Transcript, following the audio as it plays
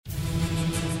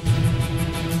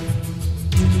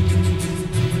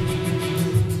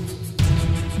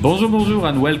Bonjour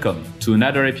and welcome to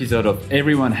another episode of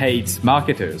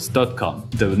EveryoneHatesMarketers.com,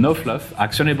 the no-fluff,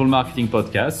 actionable marketing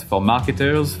podcast for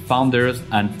marketers, founders,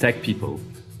 and tech people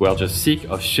who are just sick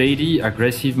of shady,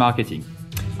 aggressive marketing.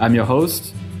 I'm your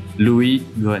host, Louis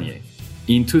Grenier.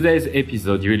 In today's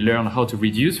episode, you will learn how to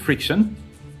reduce friction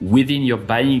within your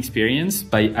buying experience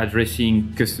by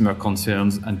addressing customer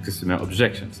concerns and customer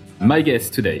objections. My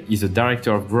guest today is a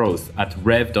director of growth at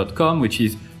Rev.com, which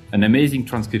is an amazing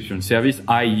transcription service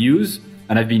I use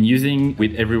and I've been using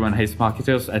with Everyone Hates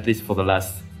Marketers at least for the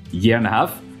last year and a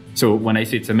half. So when I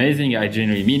say it's amazing, I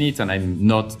genuinely mean it, and I'm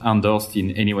not endorsed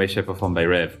in any way, shape or form by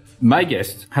Rev. My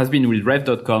guest has been with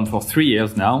Rev.com for 3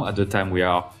 years now. At the time we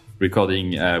are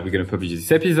recording, we're going to publish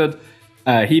this episode.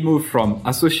 He moved from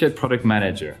associate product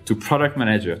manager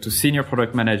to senior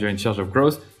product manager in charge of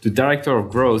growth to director of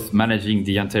growth, managing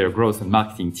the entire growth and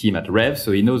marketing team at Rev.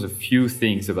 So he knows a few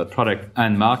things about product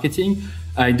and marketing.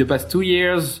 In the past 2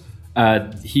 years,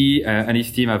 he and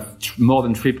his team have more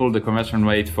than tripled the conversion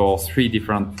rate for 3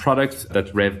 different products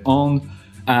that Rev owned.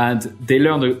 And they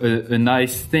learned a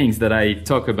nice things that I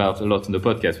talk about a lot on the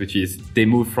podcast, which is they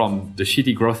move from the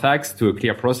shitty growth hacks to a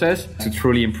clear process to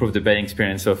truly improve the buying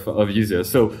experience of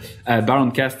users. So Baron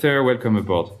Caster, welcome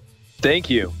aboard. Thank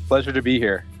you. Pleasure to be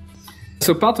here.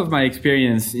 So part of my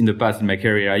experience in the past in my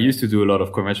career, I used to do a lot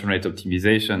of conversion rate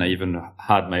optimization. I even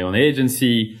had my own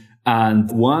agency.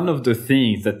 And one of the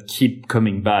things that keep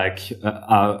coming back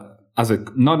as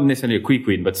not necessarily a quick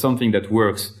win, but something that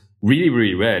works really,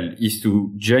 really well is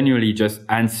to genuinely just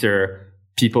answer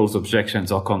people's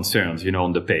objections or concerns,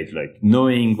 on the page, like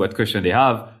knowing what question they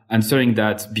have, answering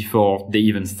that before they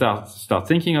even start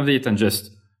thinking of it and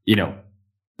just,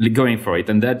 going for it.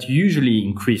 And that usually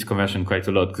increase conversion quite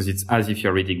a lot because it's as if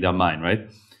you're reading their mind, right?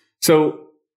 So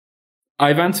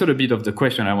I've answered a bit of the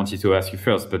question I wanted to ask you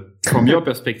first, but from your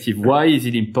perspective, why is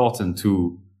it important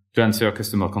to answer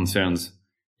customer concerns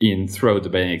throughout the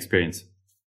buying experience?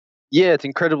 Yeah, it's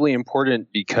incredibly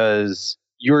important because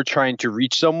you're trying to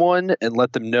reach someone and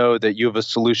let them know that you have a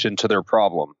solution to their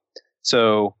problem.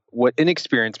 So what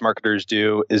inexperienced marketers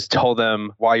do is tell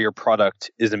them why your product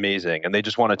is amazing. And they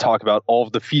just want to talk about all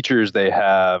of the features they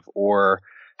have or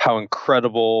how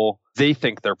incredible they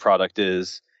think their product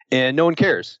is. And no one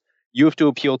cares. You have to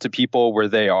appeal to people where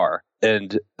they are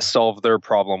and solve their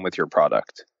problem with your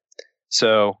product.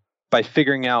 So by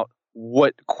figuring out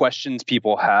what questions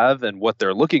people have and what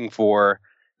they're looking for,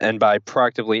 and by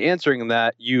proactively answering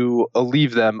that, you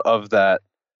alleviate them of that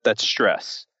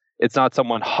stress. It's not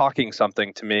someone hawking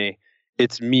something to me.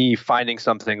 It's me finding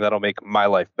something that'll make my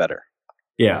life better.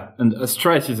 Yeah, and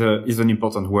stress is an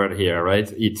important word here, right?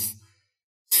 It's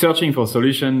searching for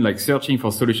solution, like searching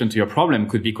for solution to your problem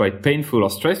could be quite painful or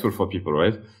stressful for people,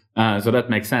 right? So that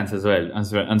makes sense as well,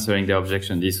 answering their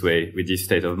objection this way with this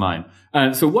state of mind.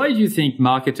 So why do you think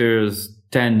marketers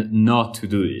tend not to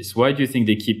do this? Why do you think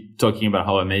they keep talking about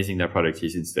how amazing their product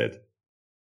is instead?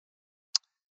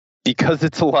 Because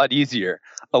it's a lot easier.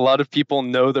 A lot of people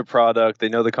know the product, they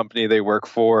know the company they work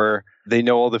for, they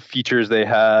know all the features they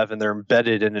have, and they're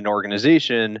embedded in an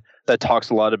organization that talks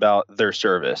a lot about their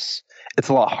service. It's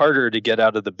a lot harder to get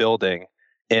out of the building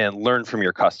and learn from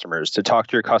your customers, to talk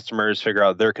to your customers, figure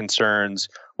out their concerns,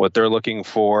 what they're looking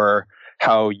for,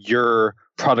 how your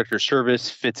product or service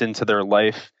fits into their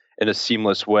life in a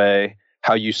seamless way,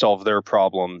 how you solve their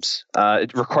problems.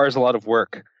 It requires a lot of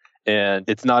work, and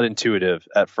it's not intuitive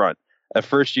at front. At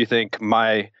first, you think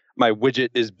my widget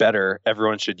is better,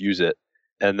 everyone should use it.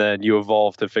 And then you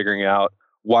evolve to figuring out,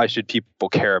 why should people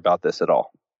care about this at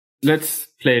all? Let's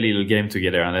play a little game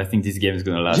together, and I think this game is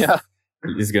going to last. Yeah.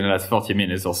 It's going to last 40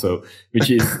 minutes or so, which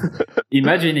is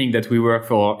imagining that we work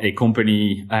for a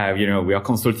company, we are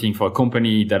consulting for a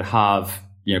company that have,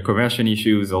 conversion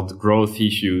issues or growth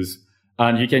issues.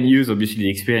 And you can use obviously the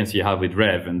experience you have with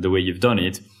Rev and the way you've done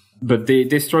it. But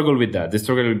they struggle with that. They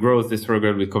struggle with growth. They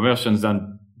struggle with conversions,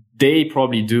 and they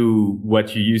probably do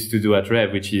what you used to do at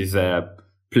Rev, which is,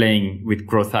 playing with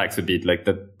growth hacks a bit, like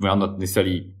that we are not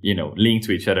necessarily, linked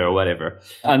to each other or whatever.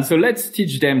 And so let's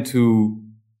teach them to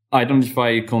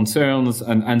identify concerns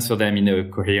and answer them in a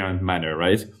coherent manner,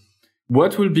 right?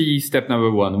 What will be step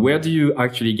number 1? Where do you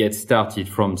actually get started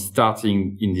from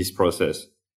starting in this process?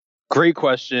 Great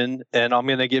question. And I'm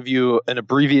going to give you an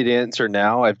abbreviated answer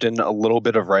now. I've done a little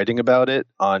bit of writing about it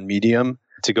on Medium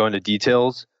to go into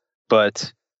details,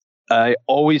 but I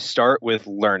always start with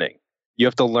learning. You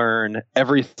have to learn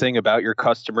everything about your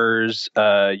customers,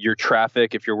 your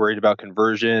traffic, if you're worried about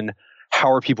conversion,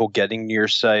 how are people getting to your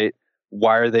site?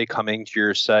 Why are they coming to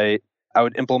your site? I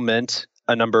would implement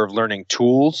a number of learning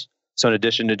tools. So in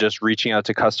addition to just reaching out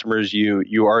to customers you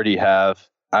already have,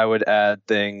 I would add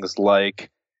things like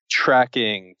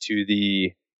tracking to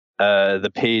the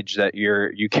page that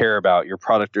you care about, your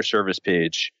product or service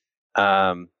page.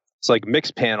 It's like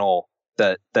Mixpanel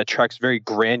that tracks very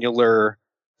granular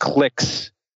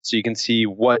clicks, so you can see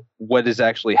what is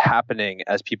actually happening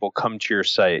as people come to your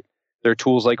site. There are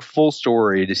tools like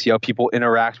FullStory to see how people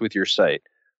interact with your site,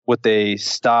 what they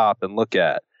stop and look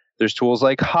at. There's tools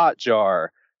like Hotjar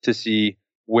to see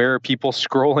where people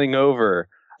scrolling over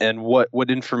and what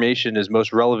information is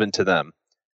most relevant to them.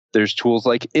 There's tools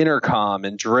like Intercom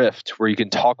and Drift where you can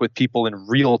talk with people in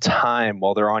real time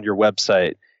while they're on your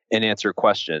website and answer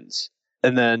questions.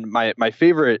 And then my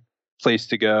favorite place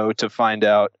to go to find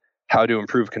out how to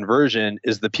improve conversion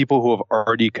is the people who have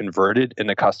already converted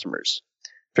into customers.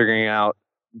 Figuring out,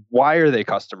 why are they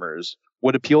customers?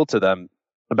 What appealed to them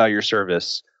about your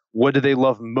service? What do they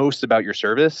love most about your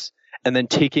service? And then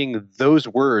taking those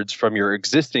words from your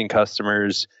existing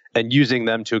customers and using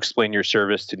them to explain your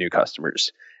service to new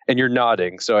customers. And you're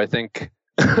nodding, so I think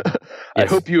I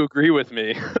hope you agree with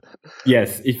me.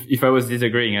 Yes, if I was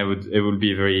disagreeing, it would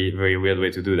be a very, very weird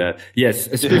way to do that. Yes,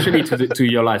 especially to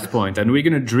your last point. And we're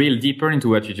going to drill deeper into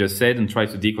what you just said and try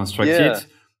to deconstruct it.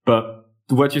 But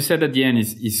what you said at the end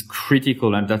is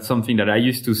critical, and that's something that I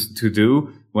used to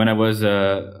do when I was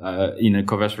in a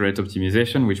conversion rate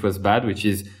optimization, which was bad, which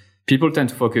is people tend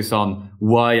to focus on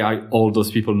why are all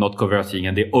those people not converting,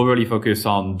 and they overly focus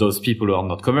on those people who are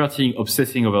not converting,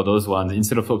 obsessing over those ones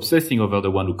instead of obsessing over the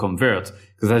one who convert.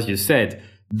 Because as you said,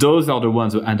 those are the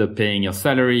ones who end up paying your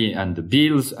salary and the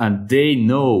bills, and they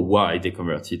know why they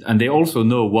converted, and they also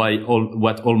know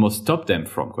what almost stopped them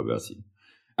from converting.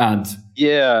 And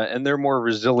they're more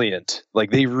resilient.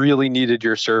 Like, they really needed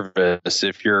your service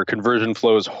if your conversion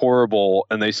flow is horrible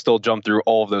and they still jump through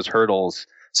all of those hurdles.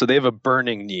 So they have a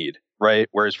burning need, right?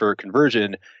 Whereas for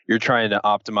conversion, you're trying to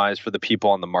optimize for the people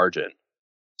on the margin.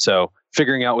 So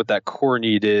figuring out what that core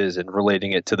need is and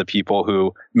relating it to the people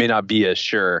who may not be as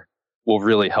sure will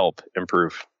really help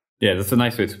improve. Yeah, that's a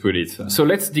nice way to put it. So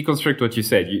let's deconstruct what you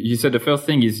said. You said the first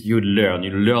thing is you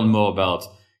learn more about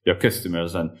your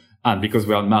customers, and because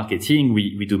we're in marketing,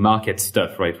 we do market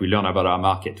stuff, right? We learn about our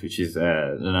market, which is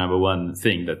the number one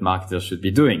thing that marketers should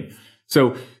be doing.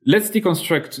 So let's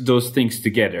deconstruct those things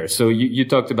together. So you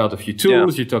talked about a few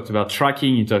tools, you talked about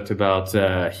tracking, you talked about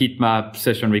heat map,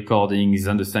 session recordings,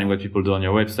 understanding what people do on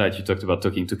your website, you talked about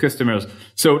talking to customers.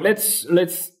 So let's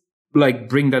like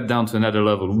bring that down to another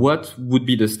level. What would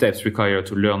be the steps required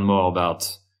to learn more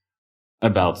about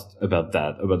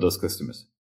those customers?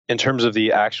 In terms of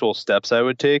the actual steps I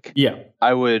would take,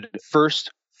 I would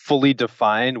first fully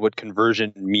define what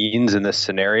conversion means in this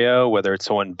scenario, whether it's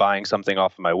someone buying something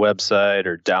off of my website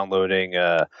or downloading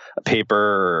a paper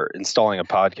or installing a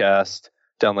podcast,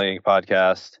 downloading a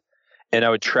podcast. And I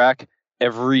would track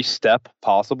every step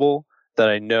possible that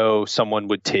I know someone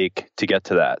would take to get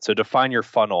to that. So define your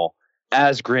funnel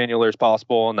as granular as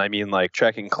possible. And I mean like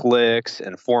tracking clicks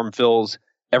and form fills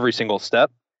every single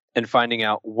step and finding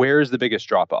out where's the biggest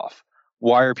drop off.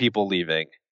 Why are people leaving?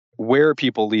 Where are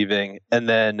people leaving? And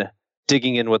then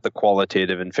digging in with the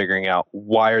qualitative and figuring out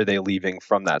why are they leaving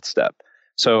from that step.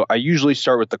 So I usually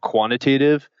start with the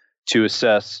quantitative to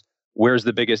assess where's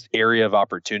the biggest area of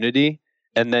opportunity,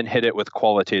 and then hit it with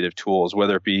qualitative tools,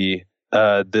 whether it be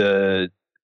the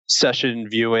session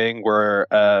viewing where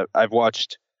I've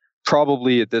watched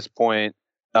probably at this point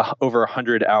over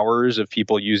 100 hours of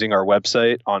people using our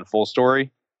website on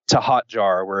FullStory, to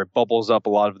Hotjar, where it bubbles up a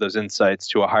lot of those insights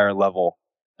to a higher level,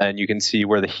 and you can see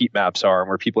where the heat maps are and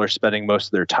where people are spending most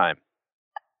of their time.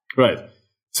 Right.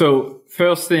 So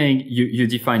first thing, you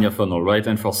define your funnel, right?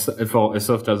 And for a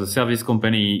software as a service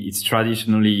company, it's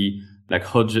traditionally like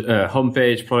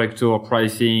homepage, product tour,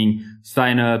 pricing,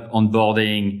 sign up,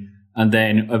 onboarding, and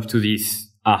then up to this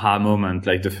aha moment,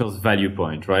 like the first value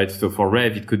point, right? So for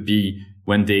Rev, it could be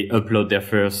when they upload their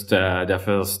first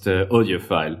audio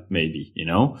file, maybe, you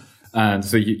know? And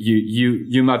so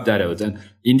you map that out. And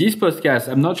in this podcast,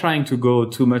 I'm not trying to go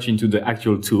too much into the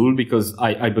actual tool, because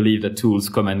I believe that tools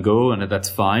come and go, and that's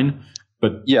fine.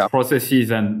 But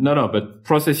processes and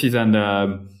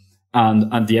the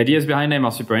ideas behind them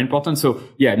are super important. So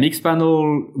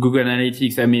Mixpanel, Google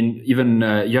Analytics. I mean, even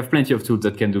you have plenty of tools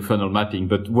that can do funnel mapping.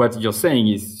 But what you're saying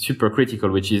is super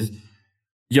critical, which is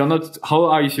how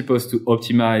are you supposed to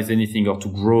optimize anything or to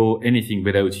grow anything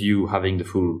without you having the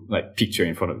full picture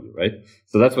in front of you, right?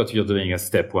 So that's what you're doing as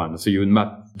step one. So you would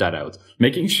map that out,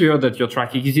 making sure that your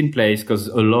tracking is in place, because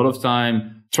a lot of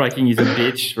time tracking is a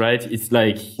bitch, right? It's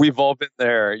like, we've all been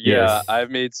there. Yeah. Yes.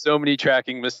 I've made so many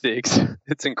tracking mistakes.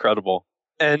 It's incredible.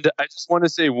 And I just want to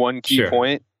say one key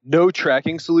point. No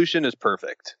tracking solution is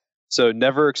perfect. So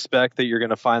never expect that you're going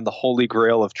to find the holy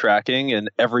grail of tracking and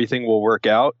everything will work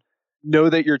out. Know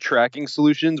that your tracking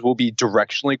solutions will be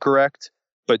directionally correct,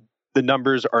 but the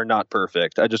numbers are not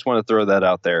perfect. I just want to throw that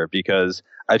out there because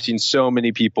I've seen so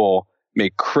many people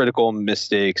make critical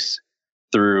mistakes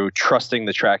through trusting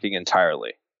the tracking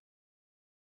entirely.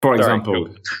 For example,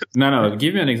 no,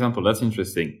 give me an example. That's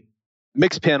interesting.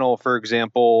 Mixpanel, for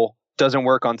example, doesn't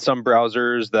work on some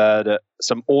browsers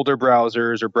some older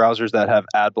browsers or browsers that have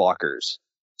ad blockers.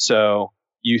 So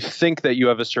you think that you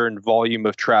have a certain volume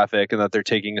of traffic and that they're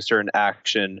taking a certain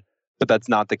action, but that's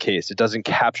not the case. It doesn't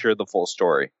capture the full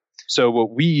story. So what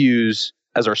we use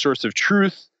as our source of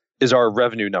truth is our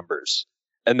revenue numbers.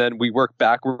 And then we work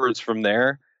backwards from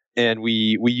there. And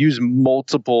we use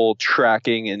multiple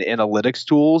tracking and analytics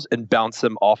tools and bounce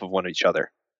them off of each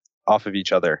other.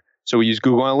 So we use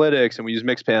Google Analytics and we use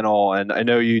Mixpanel. And I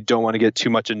know you don't want to get too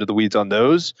much into the weeds on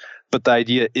those, but the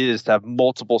idea is to have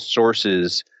multiple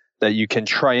sources that you can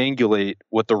triangulate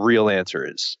what the real answer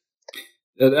is.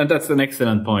 And that's an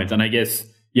excellent point. And I guess,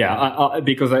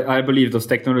 because I believe those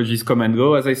technologies come and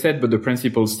go, as I said, but the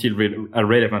principles still are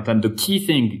relevant. And the key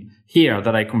thing here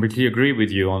that I completely agree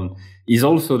with you on is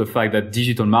also the fact that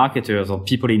digital marketers or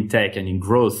people in tech and in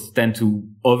growth tend to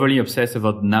overly obsess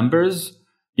about numbers,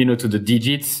 to the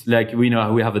digits. Like we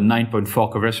know we have a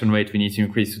 9.4 conversion rate. We need to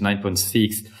increase to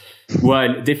 9.6.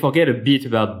 While they forget a bit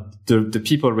about the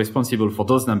people responsible for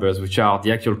those numbers, which are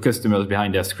the actual customers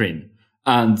behind their screen.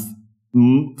 And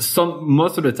most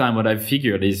of the time what I've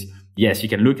figured is, yes, you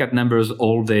can look at numbers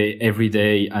all day, every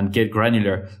day and get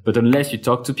granular. But unless you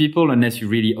talk to people, unless you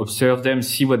really observe them,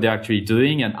 see what they're actually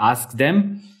doing and ask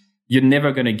them, you're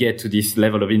never going to get to this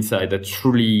level of insight that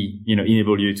truly,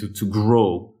 enable you to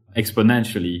grow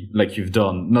exponentially like you've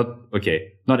done. Not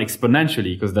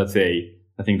exponentially, because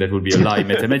I think that would be a lie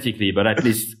mathematically, but at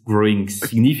least growing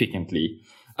significantly.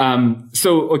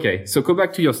 So go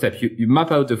back to your step. You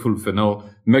map out the full funnel,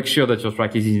 make sure that your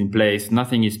tracking is in place.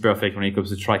 Nothing is perfect when it comes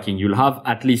to tracking. You'll have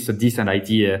at least a decent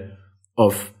idea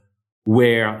of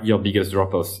where your biggest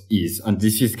drop-off is. And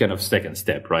this is kind of second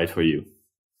step, right, for you?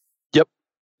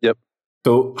 Yep.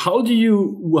 So how do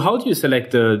you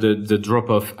select the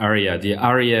drop-off area, the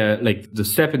area, like the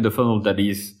step in the funnel that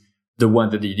is the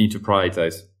one that you need to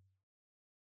prioritize?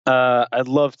 I'd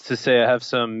love to say I have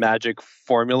some magic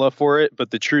formula for it,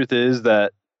 but the truth is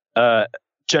that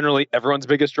generally everyone's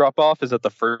biggest drop-off is at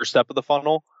the first step of the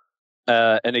funnel,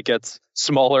 and it gets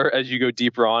smaller as you go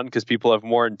deeper on because people have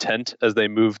more intent as they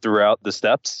move throughout the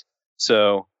steps.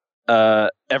 So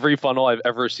every funnel I've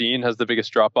ever seen has the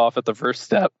biggest drop-off at the first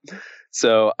step.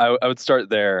 So I would start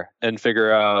there and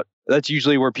figure out that's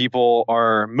usually where people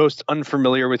are most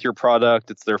unfamiliar with your product.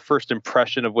 It's their first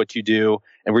impression of what you do,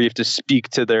 and where you have to speak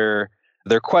to their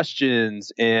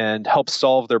questions and help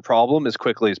solve their problem as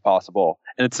quickly as possible.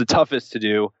 And it's the toughest to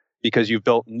do because you've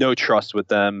built no trust with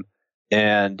them,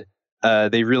 and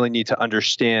they really need to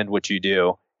understand what you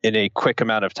do in a quick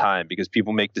amount of time because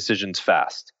people make decisions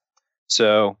fast.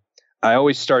 So I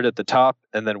always start at the top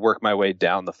and then work my way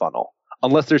down the funnel,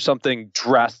 unless there's something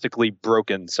drastically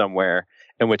broken somewhere,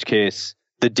 in which case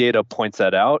the data points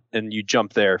that out and you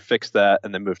jump there, fix that,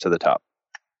 and then move to the top.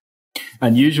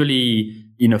 And usually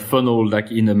in a funnel,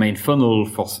 like in the main funnel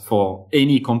for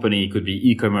any company, it could be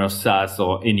e-commerce, SaaS,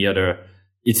 or any other,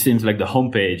 it seems like the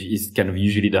homepage is kind of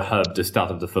usually the hub, the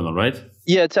start of the funnel, right?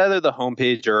 Yeah, it's either the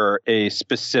homepage or a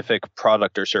specific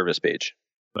product or service page.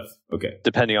 Okay.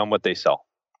 Depending on what they sell.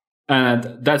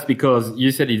 And that's because you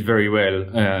said it very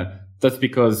well. That's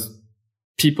because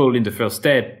people in the first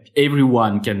step,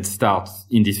 everyone can start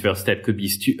in this first step. Could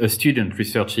be a student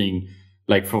researching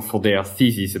like for their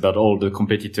thesis about all the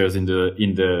competitors in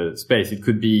the space. It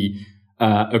could be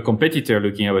a competitor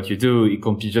looking at what you do. It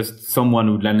could be just someone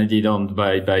who landed on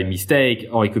by mistake,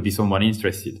 or it could be someone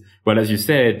interested. Well, as you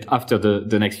said, after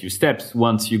the next few steps,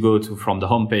 once you go from the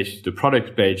homepage to the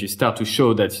product page, you start to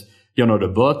show that you're not a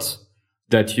bot,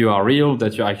 that you are real,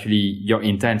 that your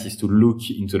intent is to look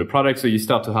into the product. So you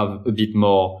start to have a bit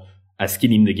more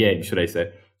skin in the game, should I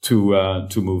say, to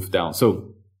move down.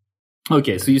 So,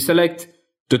 okay. So you select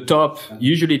the top,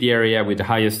 usually the area with the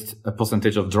highest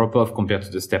percentage of drop off compared to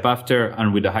the step after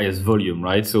and with the highest volume,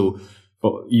 right? So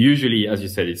usually, as you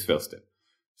said, it's first step.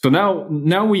 So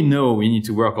now we know we need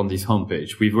to work on this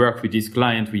homepage. We've worked with this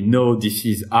client. We know this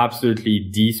is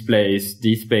absolutely this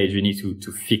page. We need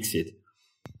to fix it.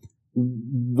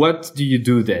 What do you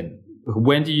do then?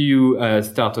 When do you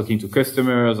start talking to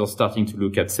customers or starting to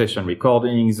look at session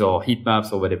recordings or heat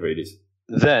maps or whatever it is?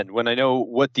 Then, when I know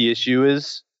what the issue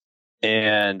is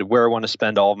and where I want to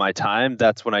spend all of my time,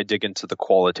 that's when I dig into the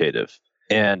qualitative.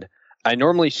 And I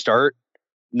normally start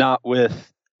not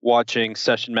with watching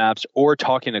session maps or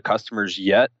talking to customers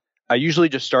yet, I usually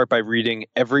just start by reading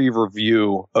every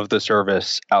review of the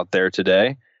service out there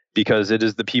today, because it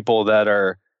is the people that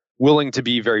are willing to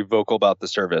be very vocal about the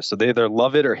service. So they either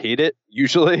love it or hate it,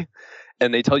 usually,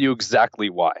 and they tell you exactly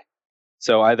why.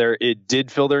 So either it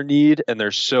did fill their need and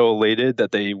they're so elated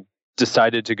that they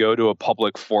decided to go to a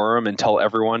public forum and tell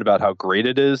everyone about how great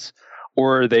it is,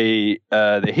 or they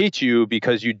hate you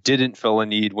because you didn't fill a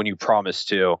need when you promised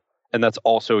to, and that's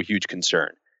also a huge concern.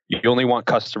 You only want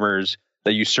customers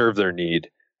that you serve their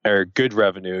need or good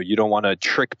revenue. You don't want to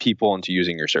trick people into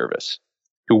using your service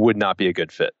who would not be a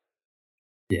good fit.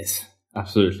 Yes,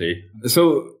 absolutely.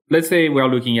 So let's say we are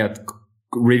looking at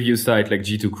review site like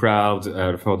G2 Crowd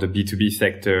for the B2B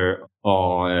sector,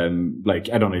 or like,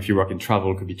 I don't know, if you work in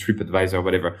travel, it could be TripAdvisor or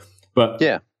whatever. But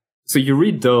yeah. So you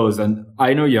read those, and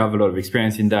I know you have a lot of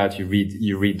experience in that.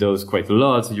 You read those quite a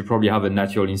lot, so you probably have a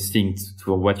natural instinct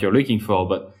for what you're looking for.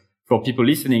 But for people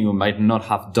listening who might not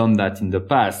have done that in the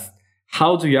past,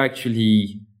 how do you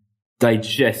actually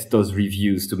digest those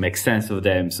reviews to make sense of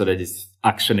them so that it's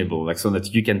actionable, like so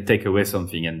that you can take away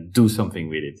something and do something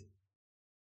with it?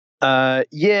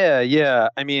 Yeah.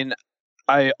 I mean,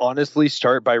 I honestly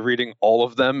start by reading all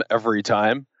of them every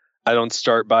time. I don't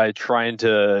start by trying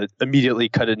to immediately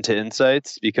cut into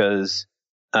insights, because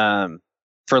for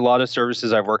a lot of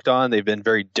services I've worked on, they've been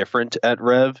very different at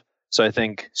Rev. So I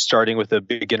think starting with a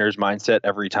beginner's mindset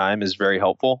every time is very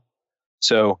helpful.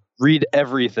 So read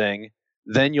everything,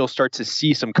 then you'll start to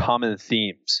see some common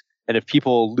themes. And if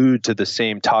people allude to the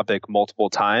same topic multiple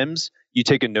times, you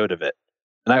take a note of it.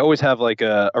 And I always have like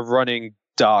a running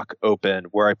doc open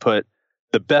where I put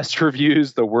the best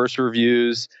reviews, the worst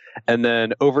reviews, and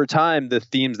then over time, the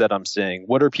themes that I'm seeing.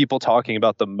 What are people talking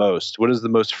about the most? What is the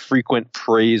most frequent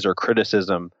praise or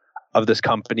criticism of this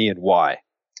company, and why?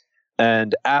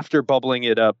 And after bubbling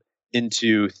it up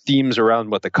into themes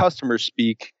around what the customers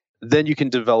speak, then you can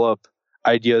develop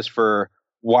ideas for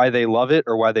why they love it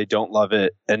or why they don't love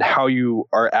it, and how you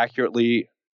are accurately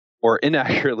or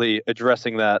inaccurately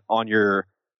addressing that on your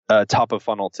top of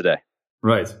funnel today.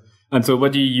 Right. And so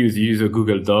what do you use? You use a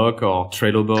Google Doc or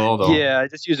Trello board? Or? Yeah, I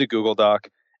just use a Google Doc.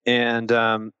 And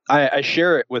I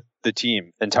share it with the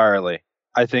team entirely.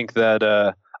 I think that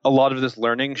a lot of this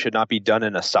learning should not be done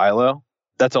in a silo.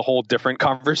 That's a whole different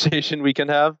conversation we can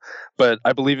have. But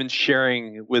I believe in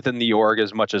sharing within the org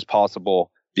as much as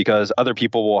possible, because other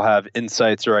people will have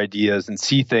insights or ideas and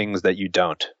see things that you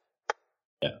don't.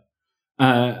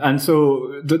 And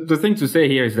so the thing to say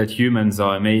here is that humans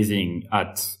are amazing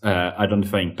at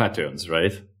identifying patterns,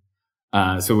 right?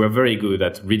 So we're very good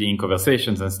at reading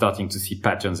conversations and starting to see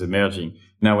patterns emerging.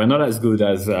 Now, we're not as good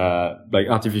as like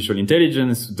artificial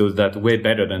intelligence, does that way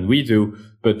better than we do,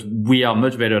 but we are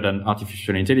much better than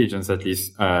artificial intelligence, at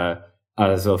least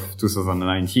as of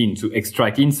 2019, to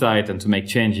extract insight and to make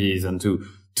changes and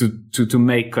to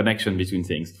make connection between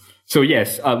things. So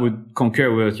yes, I would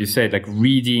concur with what you said, like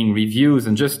reading reviews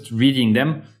and just reading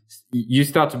them, you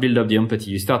start to build up the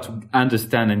empathy. You start to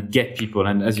understand and get people.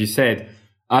 And as you said,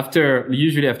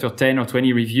 usually after 10 or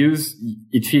 20 reviews,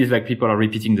 it feels like people are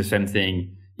repeating the same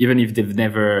thing, even if they've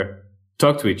never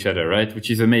talked to each other, right? Which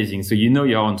is amazing. So you know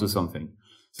you're onto something.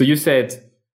 So you said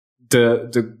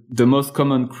the most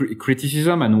common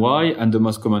criticism and why, and the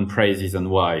most common praises and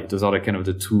why. Those are the kind of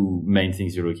the two main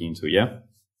things you're looking into, yeah?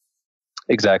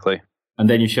 Exactly. And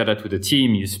then you share that with the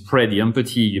team, you spread the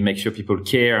empathy, you make sure people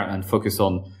care and focus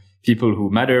on people who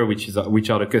matter, which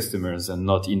are the customers and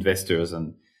not investors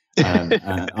and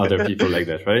other people like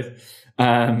that,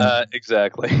 right?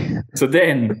 Exactly. So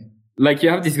then, like, you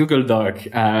have this Google Doc,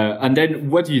 and then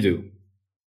what do you do?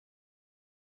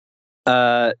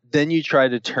 Then you try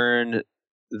to turn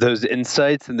those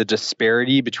insights and the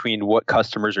disparity between what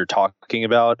customers are talking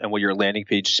about and what your landing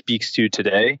page speaks to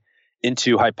today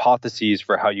into hypotheses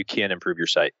for how you can improve your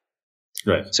site.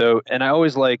 Right. So, and I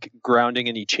always like grounding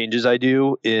any changes I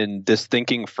do in this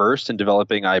thinking first and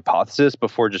developing a hypothesis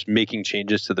before just making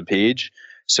changes to the page.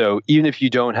 So even if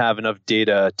you don't have enough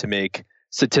data to make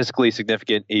statistically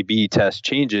significant A/B test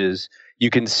changes, you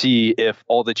can see if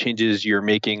all the changes you're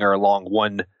making are along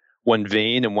one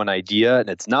vein and one idea and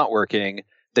it's not working,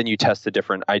 then you test a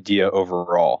different idea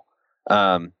overall.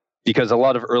 Because a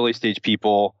lot of early stage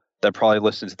people that probably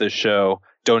listen to this show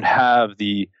don't have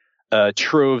the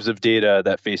troves of data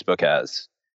that Facebook has,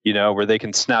 where they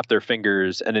can snap their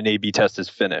fingers and an A/B test is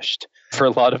finished. For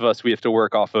a lot of us, we have to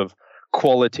work off of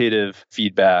qualitative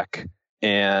feedback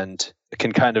and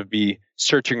can kind of be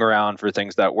searching around for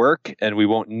things that work, and we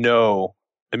won't know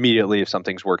immediately if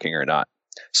something's working or not.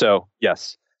 So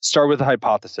yes, start with a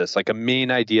hypothesis, like a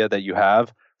main idea that you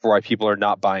have for why people are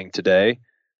not buying today.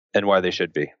 and why they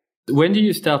should be. When do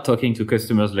you start talking to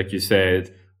customers, like you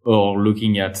said, or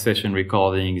looking at session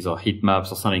recordings or heat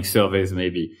maps or something, surveys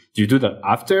maybe? Do you do that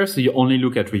after? So you only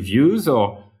look at reviews,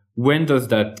 or when does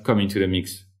that come into the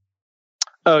mix?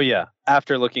 Oh, yeah.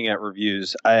 After looking at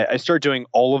reviews, I start doing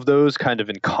all of those kind of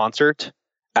in concert.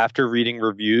 After reading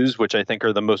reviews, which I think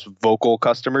are the most vocal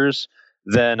customers,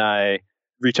 then I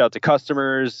reach out to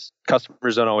customers.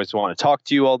 Customers don't always want to talk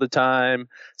to you all the time.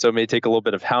 So it may take a little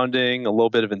bit of hounding, a little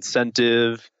bit of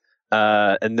incentive,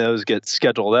 and those get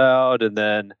scheduled out, and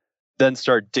then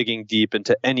start digging deep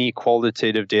into any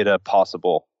qualitative data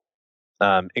possible,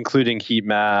 including heat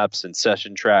maps and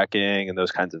session tracking and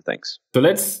those kinds of things. So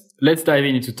let's dive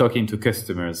into talking to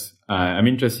customers. I'm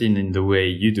interested in the way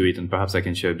you do it, and perhaps I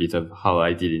can share a bit of how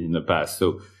I did it in the past.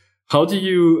 So how do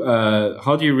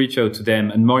you reach out to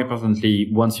them? And more importantly,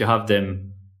 once you have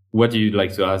them, what do you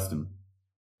like to ask them?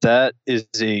 That is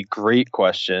a great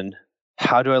question.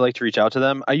 How do I like to reach out to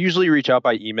them? I usually reach out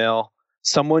by email.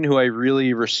 Someone who I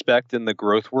really respect in the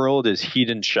growth world is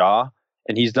Hiten Shah,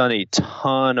 and he's done a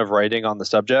ton of writing on the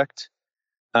subject.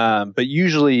 But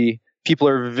usually people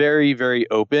are very, very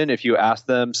open if you ask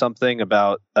them something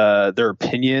about their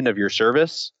opinion of your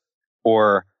service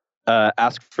or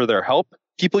ask for their help.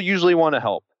 People usually want to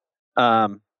help.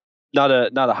 Not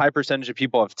a high percentage of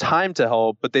people have time to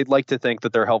help, but they'd like to think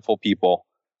that they're helpful people.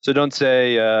 So don't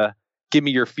say, give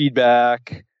me your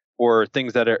feedback or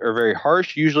things that are very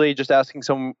harsh. Usually just asking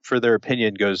someone for their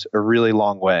opinion goes a really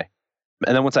long way.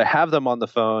 And then once I have them on the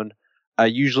phone, I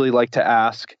usually like to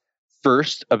ask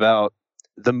first about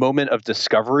the moment of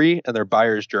discovery and their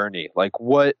buyer's journey. Like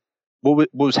what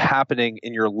was happening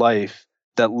in your life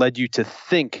that led you to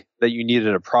think that you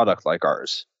needed a product like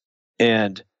ours?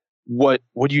 And what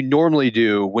do you normally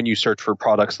do when you search for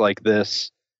products like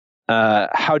this?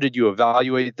 How did you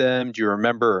evaluate them? Do you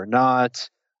remember or not?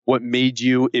 What made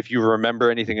you, if you remember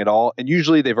anything at all? And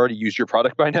usually they've already used your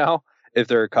product by now if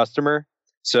they're a customer.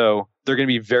 So they're going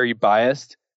to be very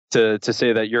biased to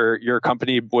say that your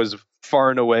company was far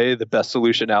and away the best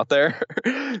solution out there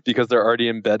because they're already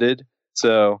embedded.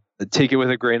 So take it with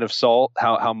a grain of salt,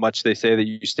 how much they say that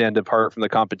you stand apart from the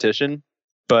competition.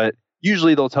 But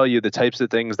usually they'll tell you the types of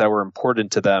things that were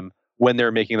important to them when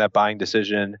they're making that buying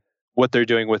decision, what they're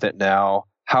doing with it now,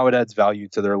 how it adds value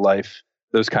to their life,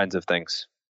 those kinds of things.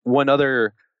 One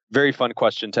other very fun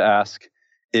question to ask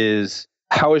is,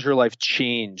 how has your life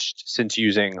changed since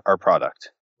using our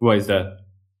product? Why is that?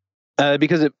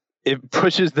 Because it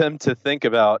pushes them to think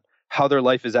about how their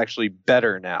life is actually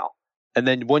better now. And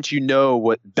then once you know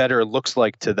what better looks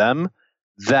like to them,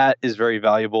 that is very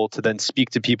valuable to then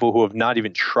speak to people who have not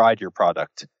even tried your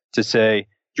product to say,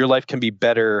 your life can be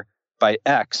better by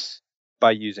X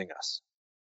by using us.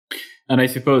 And I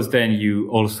suppose then you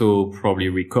also probably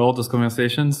record those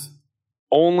conversations?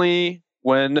 Only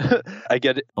when I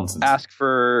get asked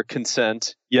for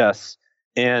consent, yes.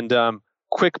 And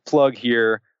quick plug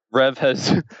here, Rev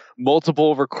has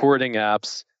multiple recording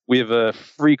apps. We have a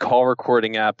free call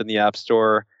recording app in the App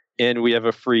Store, and we have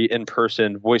a free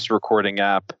in-person voice recording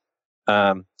app.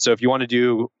 So if you want to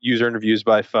do user interviews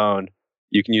by phone,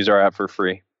 you can use our app for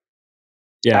free.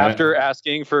 Yeah. After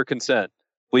asking for consent,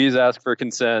 please ask for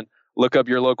consent. Look up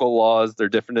your local laws. They're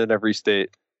different in every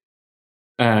state.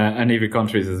 And every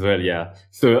countries as well, yeah.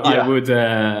 So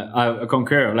yeah. I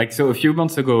concur. Like, so a few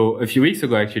weeks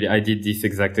ago, actually, I did this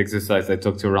exact exercise. I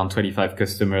talked to around 25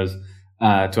 customers,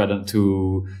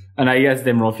 and I asked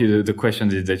them roughly the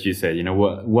questions that you said,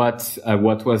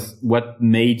 what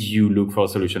made you look for a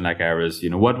solution like ours?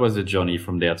 What was the journey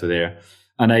from there to there?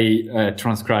 And I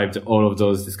transcribed all of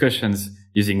those discussions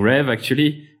using Rev,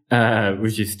 actually,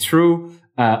 which is true.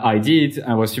 I did,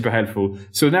 and was super helpful.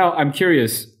 So now I'm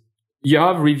curious. You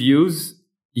have reviews,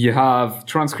 you have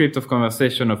transcript of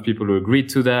conversation of people who agreed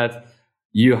to that.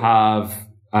 You have,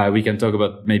 we can talk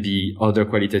about maybe other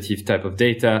qualitative type of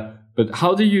data, but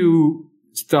how do you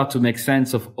start to make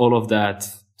sense of all of that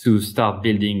to start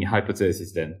building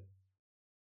hypotheses then?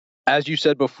 As you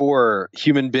said before,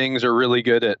 human beings are really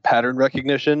good at pattern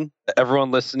recognition. Everyone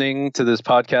listening to this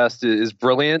podcast is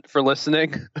brilliant for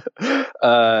listening.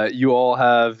 You all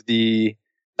have the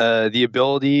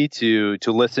ability to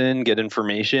listen, get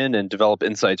information, and develop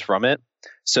insights from it.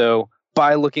 So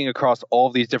by looking across all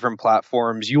of these different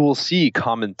platforms, you will see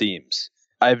common themes.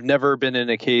 I've never been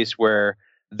in a case where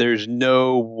there's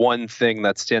no one thing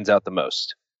that stands out the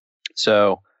most.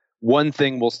 So one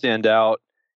thing will stand out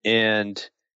and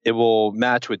it will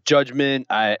match with judgment.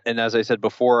 And as I said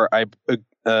before,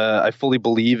 I fully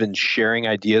believe in sharing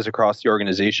ideas across the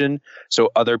organization, so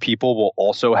other people will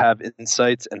also have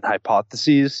insights and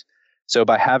hypotheses. So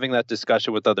by having that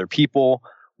discussion with other people,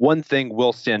 one thing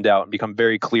will stand out and become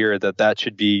very clear that that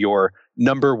should be your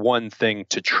number one thing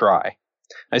to try.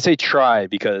 I say try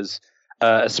because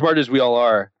as smart as we all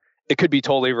are, it could be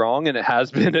totally wrong, and it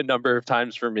has been a number of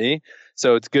times for me.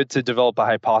 So it's good to develop a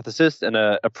hypothesis and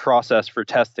a process for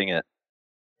testing it.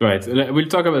 Right. We'll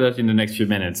talk about that in the next few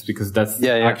minutes because that's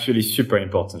actually super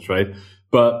important, right?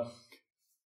 But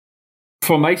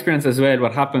from my experience as well,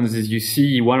 what happens is you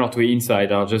see one or two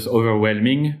insights are just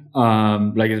overwhelming,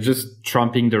 like it's just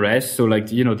trumping the rest. So like,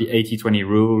 the 80-20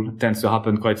 rule tends to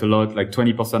happen quite a lot, like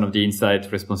 20% of the insight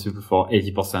responsible for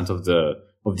 80% of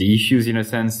the issues in a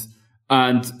sense.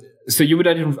 And so you would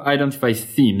identify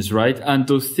themes, right? And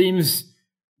those themes,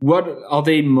 what are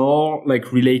they more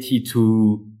like related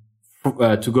to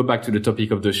go back to the topic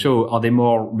of the show, are they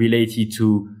more related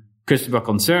to customer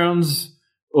concerns,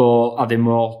 or are they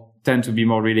tend to be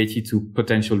more related to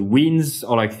potential wins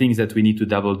or like things that we need to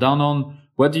double down on?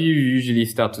 What do you usually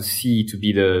start to see to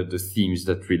be the themes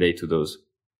that relate to those?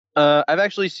 I've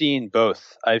actually seen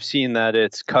both. I've seen that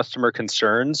it's customer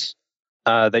concerns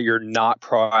that you're not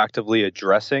proactively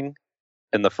addressing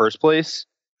in the first place,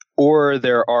 or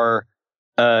there are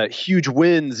huge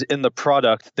wins in the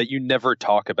product that you never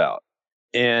talk about.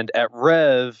 And at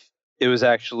Rev, it was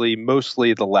actually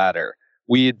mostly the latter.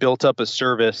 We had built up a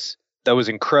service that was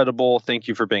incredible. Thank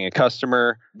you for being a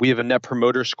customer. We have a net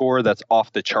promoter score that's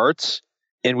off the charts,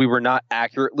 and we were not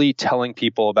accurately telling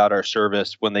people about our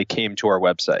service when they came to our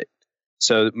website.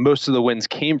 So most of the wins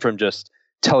came from just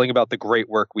telling about the great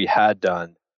work we had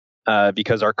done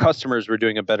because our customers were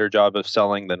doing a better job of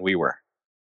selling than we were.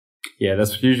 Yeah,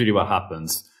 that's usually what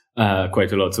happens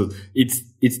quite a lot. So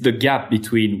it's the gap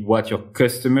between what your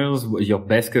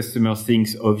best customers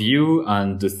thinks of you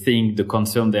and the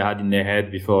concern they had in their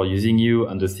head before using you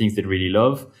and the things they really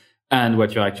love and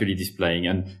what you're actually displaying.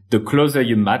 And the closer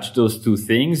you match those two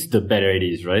things, the better it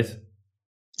is, right?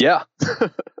 Yeah,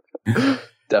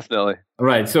 definitely.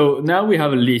 Right. So now we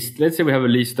have a list. Let's say we have a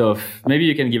list of, maybe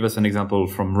you can give us an example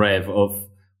from Rev of,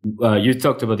 you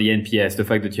talked about the NPS, the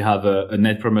fact that you have a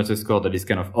net promoter score that is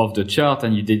kind of off the chart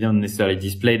and you didn't necessarily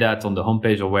display that on the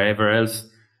homepage or wherever else.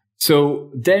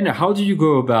 So then how do you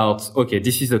go about, okay,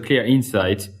 this is a clear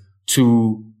insight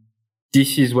to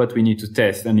this is what we need to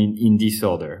test and in this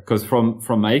order? Because from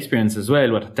my experience as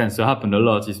well, what tends to happen a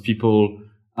lot is people,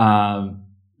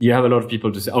 you have a lot of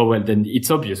people to say, oh, well, then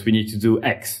it's obvious we need to do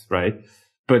X, right?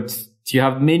 But you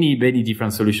have many, many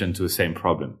different solutions to the same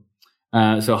problem.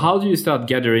 So how do you start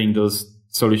gathering those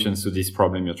solutions to this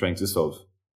problem you're trying to solve?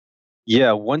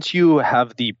 Yeah, once you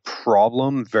have the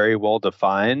problem very well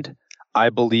defined, I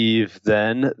believe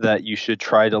then that you should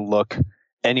try to look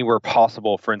anywhere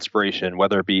possible for inspiration,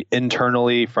 whether it be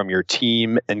internally from your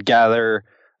team and gather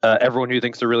everyone who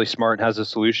thinks they're really smart and has a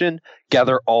solution,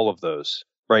 gather all of those,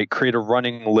 right? Create a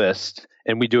running list,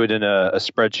 and we do it in a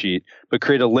spreadsheet, but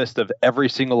create a list of every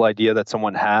single idea that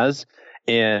someone has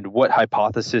and what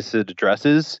hypothesis it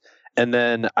addresses. And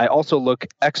then I also look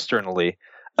externally.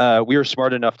 We were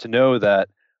smart enough to know that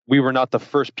we were not the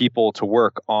first people to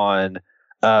work on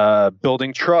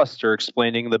building trust or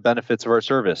explaining the benefits of our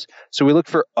service. So we look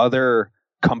for other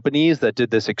companies that did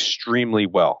this extremely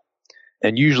well.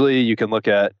 And usually you can look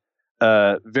at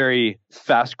very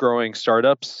fast-growing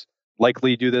startups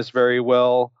likely do this very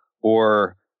well,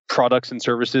 or products and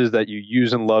services that you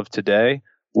use and love today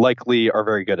likely are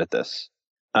very good at this.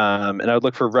 And I would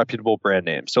look for reputable brand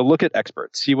names. So look at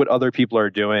experts, see what other people are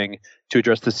doing to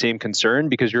address the same concern,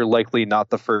 because you're likely not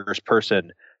the first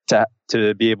person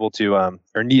to be able to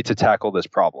or need to tackle this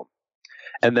problem.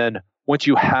 And then once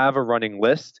you have a running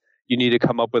list, you need to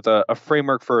come up with a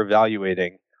framework for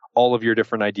evaluating all of your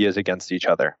different ideas against each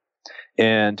other.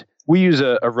 And we use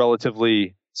a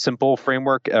relatively simple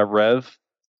framework at Rev.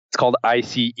 It's called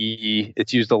ICE.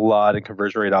 It's used a lot in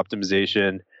conversion rate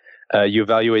optimization. You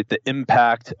evaluate the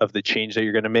impact of the change that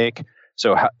you're going to make.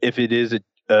 So if it is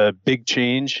a big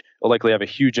change, it'll likely have a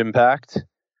huge impact.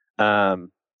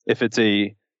 If it's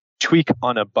a tweak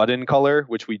on a button color,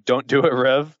 which we don't do at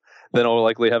Rev, then it'll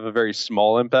likely have a very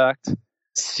small impact.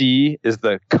 C is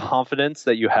the confidence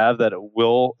that you have that it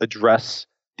will address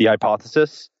the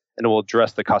hypothesis and it will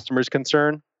address the customer's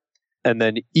concern. And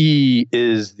then E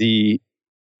is the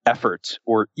effort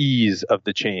or ease of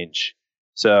the change.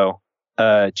 So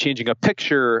changing a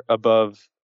picture above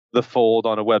the fold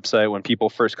on a website when people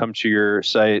first come to your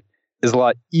site is a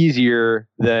lot easier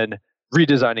than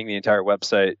redesigning the entire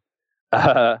website.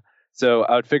 So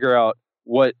I would figure out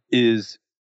what is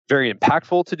very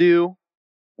impactful to do,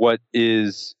 what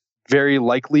is very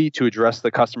likely to address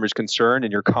the customer's concern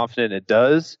and you're confident it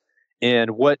does,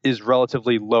 and what is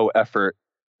relatively low effort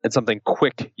and something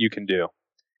quick you can do.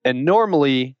 And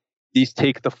normally these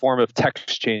take the form of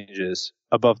text changes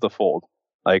above the fold.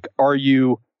 Like, are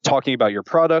you talking about your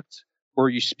product, or are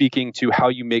you speaking to how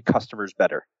you make customers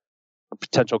better, or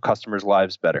potential customers'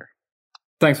 lives better?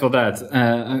 Thanks for that.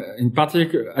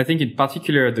 I think in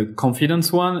particular, the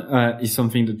confidence one is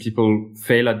something that people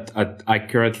fail at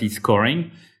accurately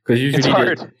scoring. Because usually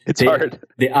it's hard.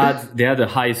 They had a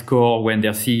high score when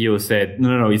their CEO said,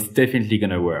 no, it's definitely going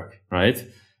to work, right?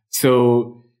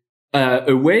 So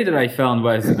a way that I found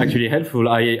was actually helpful.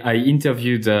 I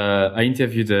interviewed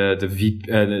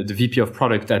the VP of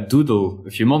product at Doodle a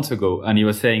few months ago, and he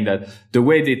was saying that the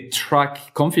way they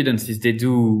track confidence is they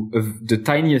do the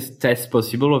tiniest test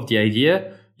possible of the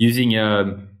idea using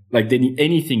like they need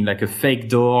anything like a fake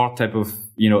door type of,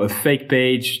 a fake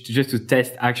page just to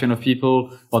test action of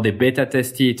people, or they beta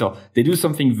test it, or they do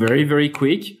something very, very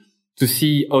quick to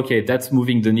see, okay, that's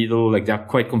moving the needle. Like they're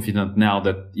quite confident now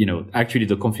that, actually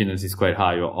the confidence is quite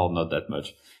high or not that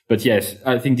much. But yes,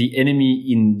 I think the enemy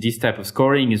in this type of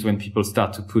scoring is when people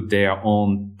start to put their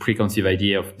own preconceived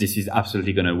idea of this is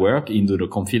absolutely going to work into the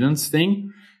confidence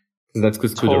thing. That's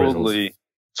good.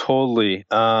 Totally.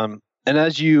 And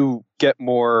as you get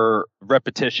more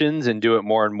repetitions and do it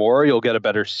more and more, you'll get a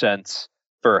better sense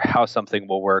for how something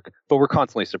will work. But we're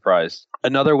constantly surprised.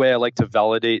 Another way I like to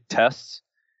validate tests,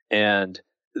 and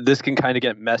this can kind of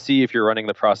get messy if you're running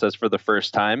the process for the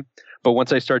first time. But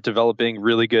once I start developing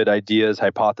really good ideas,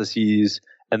 hypotheses,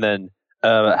 and then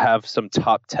have some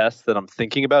top tests that I'm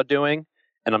thinking about doing,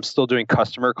 and I'm still doing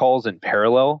customer calls in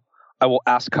parallel, I will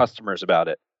ask customers about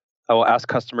it. I will ask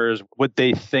customers what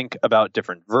they think about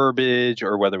different verbiage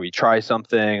or whether we try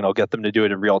something, and I'll get them to do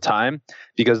it in real time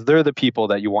because they're the people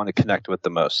that you want to connect with the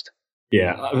most.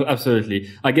 Yeah, absolutely.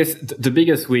 I guess the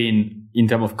biggest win in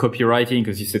terms of copywriting,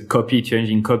 because you said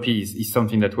changing copy is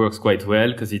something that works quite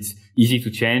well because it's easy to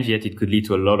change, yet it could lead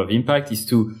to a lot of impact, is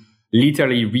to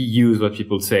literally reuse what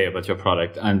people say about your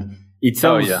product. And it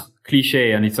sounds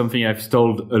cliche, and it's something I've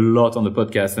told a lot on the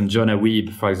podcast. And Jonah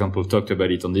Weeb, for example, talked about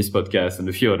it on this podcast and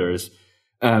a few others.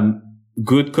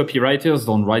 Good copywriters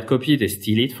don't write copy. They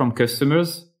steal it from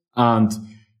customers. And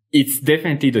it's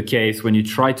definitely the case when you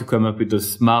try to come up with a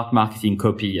smart marketing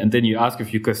copy. And then you ask a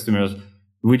few customers,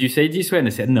 would you say it this way? And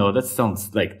they said, no, that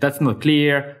sounds like that's not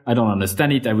clear. I don't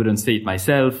understand it. I wouldn't say it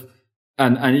myself.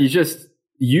 And it's just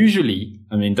usually,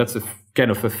 that's a kind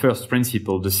of a first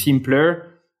principle. The simpler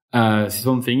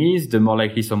something is, the more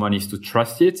likely someone is to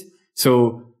trust it.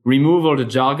 So remove all the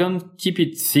jargon, keep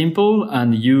it simple,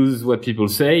 and use what people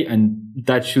say, and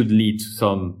that should lead to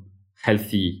some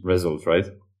healthy results, right?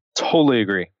 Totally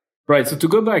agree. Right. So to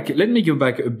go back, let me go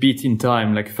back a bit in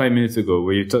time, like 5 minutes ago,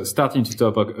 where you're starting to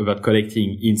talk about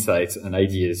collecting insights and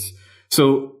ideas.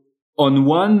 So on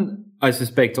one, I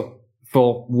suspect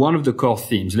for one of the core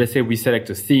themes, let's say we select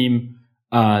a theme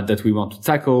that we want to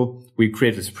tackle, we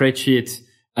create a spreadsheet,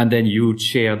 and then you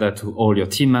share that to all your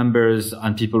team members,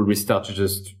 and people will start to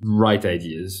just write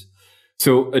ideas.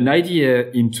 So an idea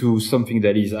into something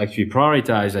that is actually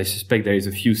prioritized, I suspect there is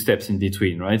a few steps in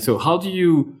between, right? So how do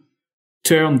you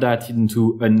turn that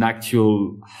into an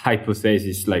actual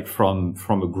hypothesis, like from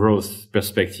a growth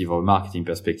perspective or marketing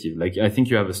perspective? Like, I think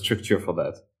you have a structure for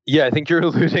that. Yeah, I think you're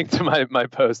alluding to my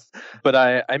post, but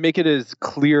I make it as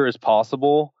clear as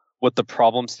possible what the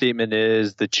problem statement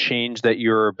is, the change that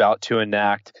you're about to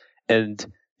enact,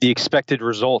 and the expected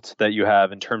results that you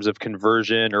have in terms of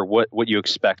conversion or what you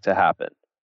expect to happen.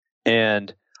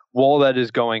 And while that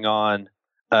is going on,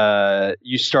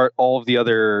 you start all of the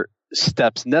other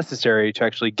steps necessary to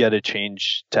actually get a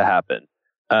change to happen.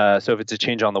 So if it's a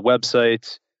change on the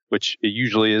website, which it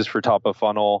usually is for top of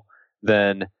funnel,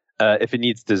 then if it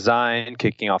needs design,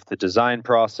 kicking off the design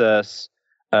process.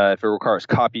 If it requires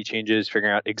copy changes,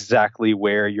 figuring out exactly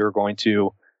where you're going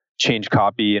to change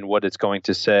copy and what it's going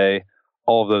to say,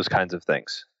 all of those kinds of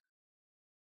things.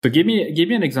 So give me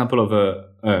an example of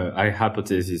a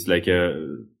hypothesis, like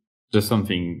just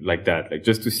something like that, like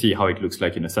just to see how it looks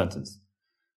like in a sentence.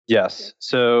 Yes.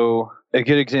 So a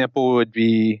good example would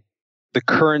be the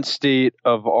current state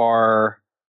of our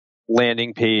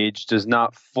landing page does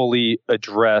not fully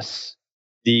address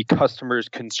the customer's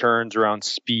concerns around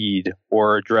speed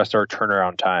or address our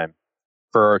turnaround time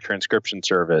for our transcription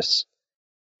service.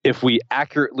 If we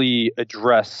accurately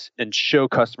address and show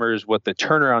customers what the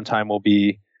turnaround time will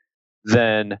be,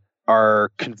 then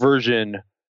our conversion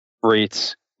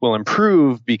rates will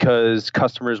improve because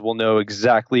customers will know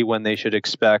exactly when they should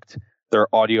expect their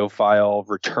audio file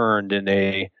returned in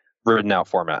a written out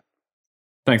format.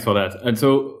 Thanks for that. And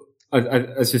so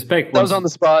I suspect that was on the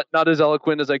spot, not as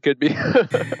eloquent as I could be.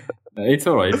 It's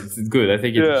all right. It's good. I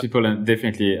think people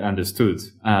definitely understood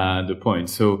the point.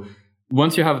 So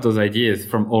once you have those ideas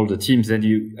from all the teams, then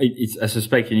I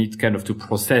suspect you need kind of to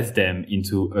process them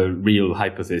into a real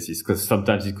hypothesis, because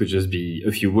sometimes it could just be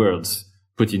a few words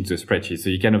put into a spreadsheet. So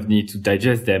you kind of need to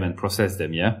digest them and process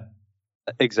them. Yeah.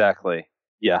 Exactly.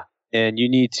 Yeah. And you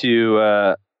need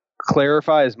to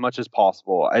clarify as much as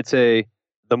possible. I'd say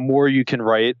the more you can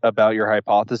write about your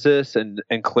hypothesis and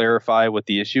clarify what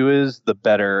the issue is, the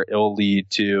better it will lead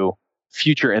to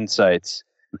future insights.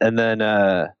 And then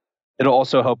it'll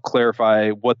also help clarify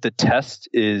what the test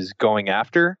is going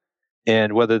after,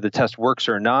 and whether the test works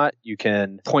or not. You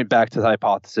can point back to the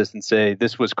hypothesis and say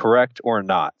this was correct or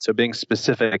not. So being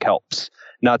specific helps.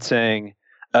 Not saying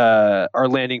our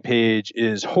landing page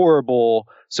is horrible,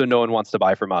 so no one wants to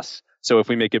buy from us. So if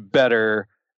we make it better,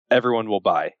 everyone will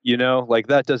buy. Like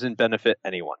that doesn't benefit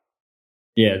anyone.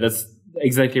 Yeah, that's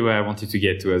exactly where I wanted to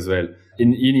get to as well.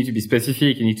 You need to be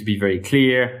specific. You need to be very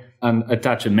clear and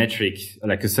attach a metric,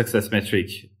 like a success metric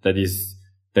that is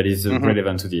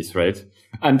relevant to this, right?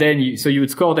 And then you would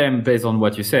score them based on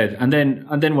what you said. And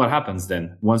then what happens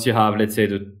then? Once you have, let's say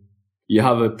you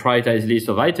have a prioritized list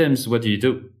of items, what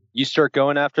do? You start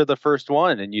going after the first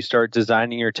one, and you start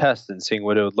designing your test and seeing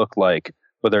what it would look like,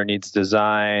 whether it needs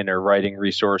design or writing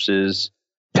resources,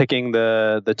 picking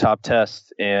the top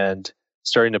test and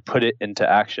starting to put it into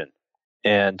action.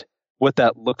 And what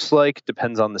that looks like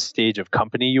depends on the stage of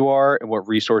company you are and what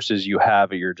resources you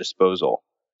have at your disposal.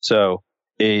 So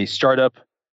a startup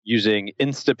using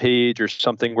Instapage or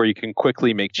something where you can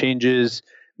quickly make changes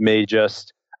may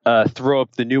just throw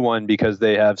up the new one because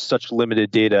they have such limited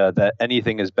data that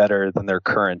anything is better than their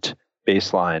current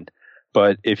baseline.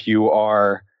 But if you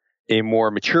are a more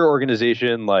mature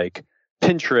organization like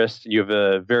Pinterest, and you have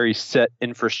a very set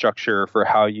infrastructure for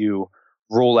how you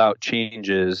roll out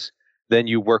changes, then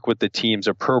you work with the teams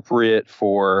appropriate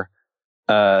for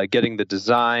getting the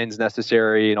designs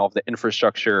necessary and all of the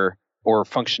infrastructure or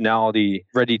functionality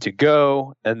ready to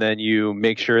go. And then you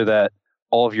make sure that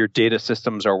all of your data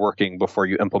systems are working before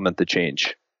you implement the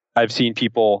change. I've seen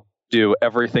people do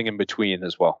everything in between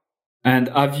as well. And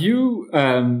do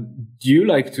you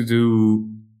like to do,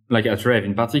 like at Rev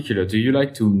in particular, do you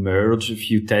like to merge a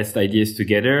few test ideas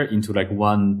together into like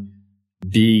one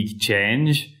big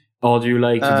change? Or do you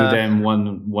like to do them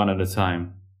one at a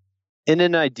time? In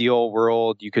an ideal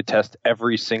world, you could test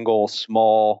every single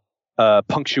small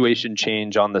punctuation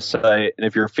change on the site. And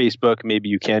if you're Facebook, maybe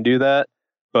you can do that.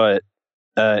 But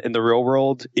in the real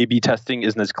world, A/B testing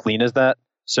isn't as clean as that.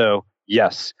 So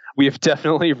yes, we have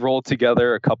definitely rolled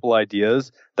together a couple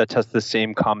ideas that test the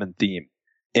same common theme.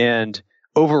 And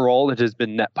overall, it has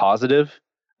been net positive.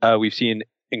 We've seen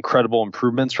incredible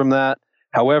improvements from that.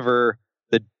 However,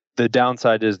 the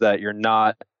downside is that you're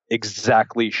not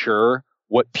exactly sure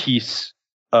what piece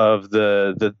of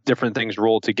the different things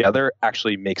rolled together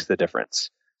actually makes the difference.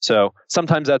 So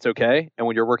sometimes that's okay. And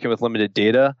when you're working with limited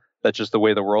data, that's just the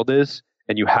way the world is.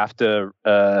 And you have to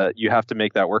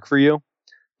make that work for you.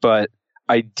 But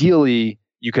ideally,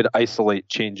 you could isolate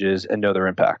changes and know their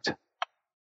impact.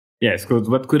 Yes, because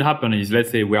what could happen is,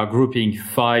 let's say we are grouping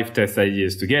 5 test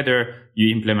ideas together.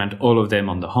 You implement all of them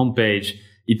on the homepage.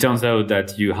 It turns out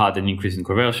that you had an increase in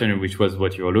conversion, which was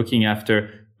what you were looking after.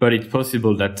 But it's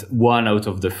possible that 1 out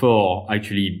of the 4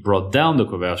 actually brought down the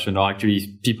conversion, or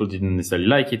actually people didn't necessarily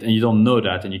like it, and you don't know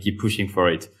that, and you keep pushing for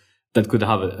it. That could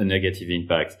have a negative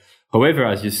impact. However,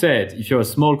 as you said, if you're a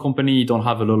small company, you don't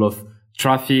have a lot of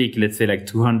traffic, let's say like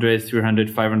 200, 300,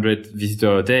 500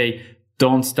 visitors a day,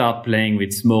 don't start playing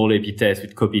with small A/B tests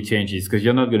with copy changes, because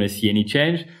you're not going to see any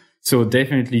change. So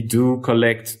definitely do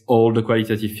collect all the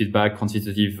qualitative feedback,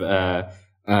 quantitative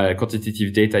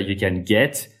data you can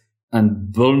get,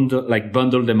 and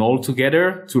bundle them all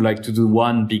together to do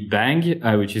one big bang,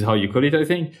 which is how you call it, I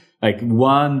think. Like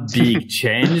one big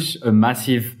change, a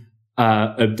massive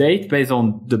update based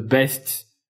on the best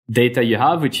data you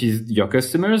have, which is your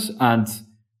customers, and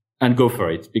go for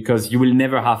it, because you will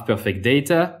never have perfect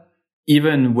data.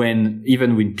 Even when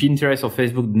Pinterest or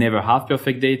Facebook never have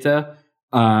perfect data,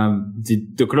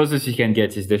 the closest you can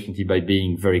get is definitely by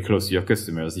being very close to your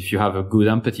customers. If you have a good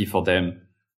empathy for them,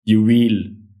 you will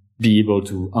be able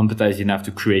to empathize enough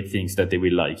to create things that they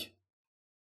will like.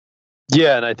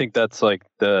 Yeah, and I think that's like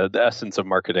the essence of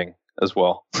marketing as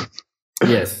well.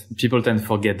 Yes, people tend to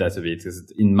forget that a bit,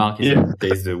 because in marketing,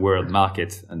 there's the word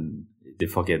market, and they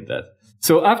forget that.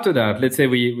 So after that, let's say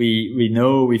we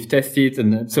know we've tested,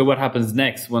 and so what happens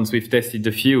next once we've tested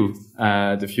the few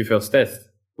first tests?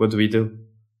 What do we do?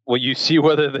 Well, you see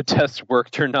whether the test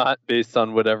worked or not based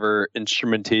on whatever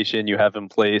instrumentation you have in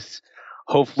place.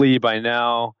 Hopefully by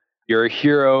now you're a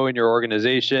hero in your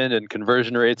organization and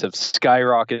conversion rates have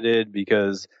skyrocketed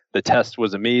because the test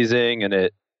was amazing and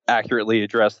it accurately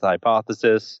address the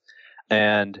hypothesis,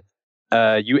 and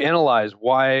you analyze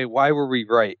why were we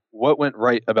right? What went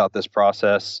right about this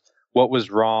process? What was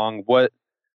wrong? What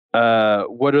are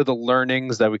the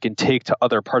learnings that we can take to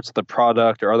other parts of the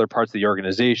product or other parts of the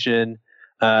organization?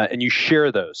 And you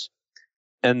share those.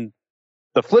 And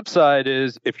the flip side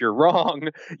is, if you're wrong,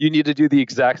 you need to do the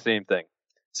exact same thing.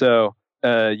 So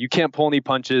you can't pull any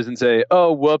punches and say,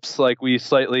 "Oh, whoops! Like we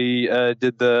slightly had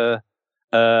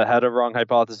a wrong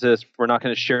hypothesis. We're not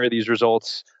going to share these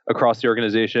results across the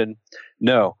organization."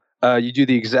 No, you do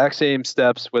the exact same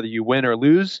steps whether you win or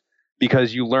lose,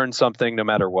 because you learn something no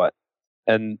matter what.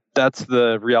 And that's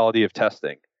the reality of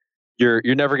testing. You're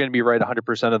never going to be right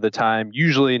 100% of the time.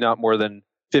 Usually not more than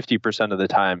 50% of the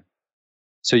time.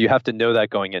 So you have to know that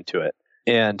going into it.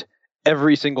 And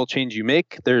every single change you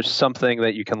make, there's something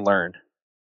that you can learn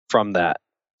from that.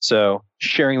 So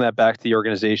sharing that back to the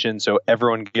organization so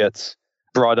everyone gets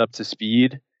brought up to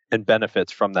speed and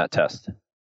benefits from that test.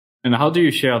 And how do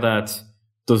you share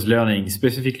those learnings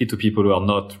specifically to people who are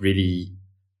not really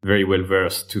very well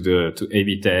versed to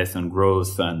A/B tests and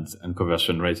growth and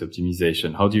conversion rate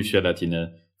optimization? How do you share that in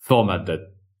a format that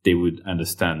they would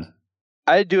understand?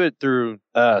 I do it through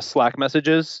Slack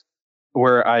messages,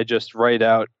 where I just write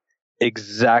out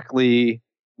exactly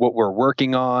what we're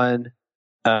working on,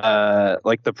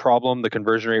 like the problem, the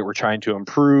conversion rate we're trying to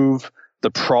improve,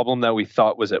 the problem that we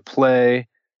thought was at play,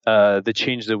 the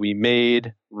change that we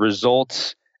made,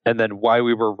 results, and then why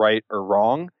we were right or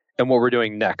wrong, and what we're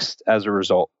doing next as a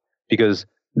result. Because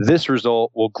this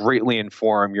result will greatly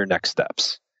inform your next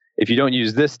steps. If you don't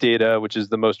use this data, which is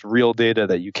the most real data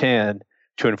that you can,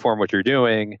 to inform what you're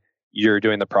doing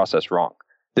the process wrong.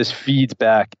 This feeds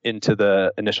back into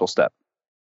the initial step.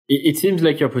 It seems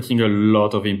like you're putting a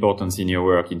lot of importance in your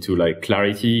work into like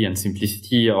clarity and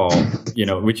simplicity, or,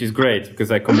 which is great, because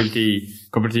I completely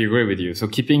agree with you. So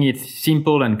keeping it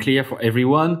simple and clear for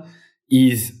everyone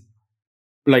is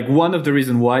like one of the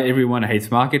reasons why everyone hates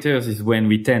marketers, is when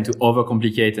we tend to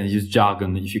overcomplicate and use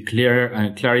jargon. If you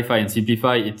clarify and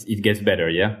simplify, it gets better.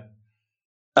 Yeah.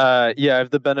 I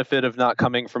have the benefit of not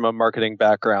coming from a marketing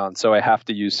background, so I have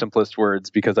to use simplest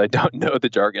words because I don't know the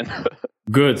jargon.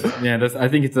 Good. Yeah, I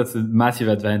think that's a massive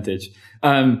advantage.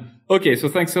 Okay, so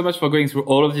thanks so much for going through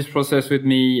all of this process with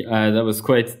me. That was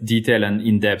quite detailed and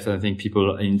in-depth. I think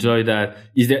people enjoy that.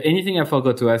 Is there anything I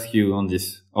forgot to ask you on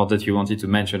this, or that you wanted to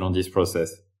mention on this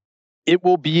process? It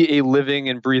will be a living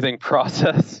and breathing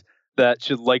process that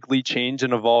should likely change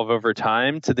and evolve over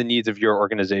time to the needs of your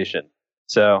organization.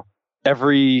 So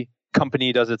every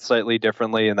company does it slightly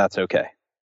differently, and that's okay.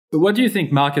 So what do you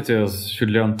think marketers should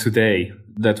learn today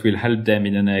that will help them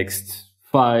in the next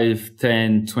 5,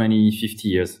 10, 20, 50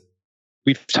 years?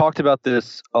 We've talked about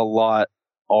this a lot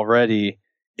already,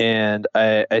 and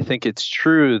I think it's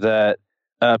true that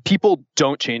people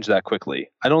don't change that quickly.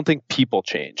 I don't think people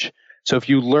change. So if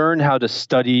you learn how to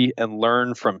study and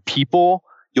learn from people,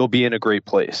 you'll be in a great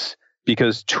place,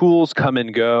 because tools come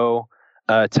and go.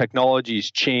 Technologies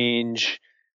change.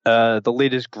 The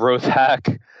latest growth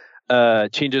hack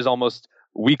changes almost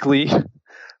weekly,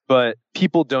 but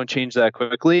people don't change that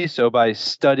quickly. So by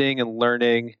studying and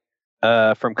learning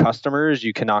from customers,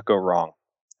 you cannot go wrong.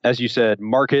 As you said,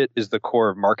 market is the core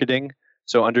of marketing.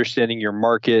 So understanding your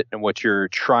market and what you're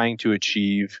trying to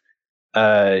achieve,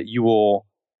 you will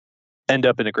end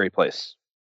up in a great place.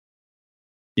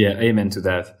 Yeah, amen to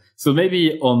that. So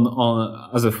maybe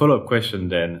on as a follow-up question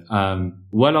then,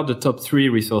 what are the top 3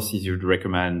 resources you'd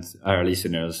recommend our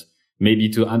listeners, maybe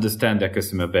to understand their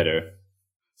customer better?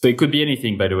 So it could be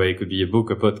anything, by the way. It could be a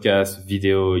book, a podcast,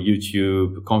 video,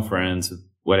 YouTube, conference,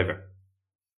 whatever.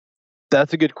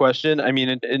 That's a good question. I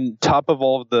mean, in top of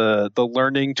all of the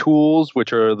learning tools,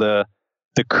 which are the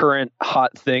current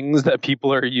hot things that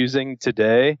people are using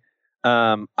today,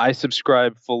 I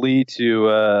subscribe fully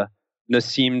to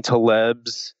Nassim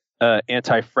Taleb's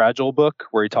Anti-Fragile book,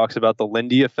 where he talks about the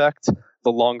Lindy effect.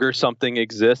 The longer something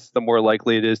exists, the more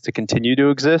likely it is to continue to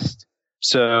exist.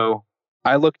 So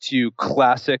I look to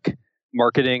classic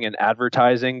marketing and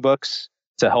advertising books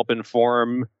to help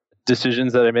inform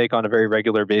decisions that I make on a very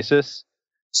regular basis.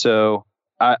 So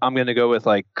I'm going to go with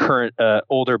like current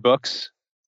older books.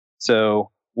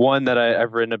 So one that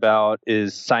I've written about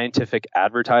is Scientific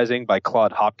Advertising by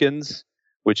Claude Hopkins,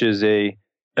 which is a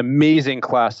amazing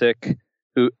classic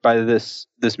by this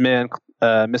man,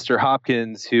 Mr.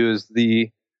 Hopkins, who is the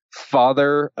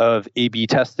father of A/B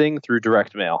testing through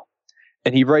direct mail.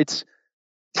 And he writes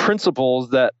principles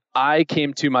that I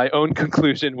came to my own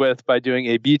conclusion with by doing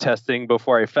A/B testing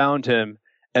before I found him,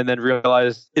 and then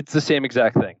realized it's the same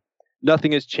exact thing.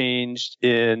 Nothing has changed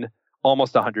in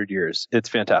almost 100 years. It's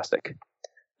fantastic.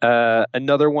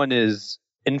 Another one is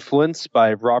Influence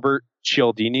by Robert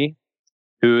Cialdini,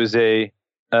 who is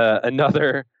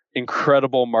another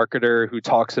incredible marketer who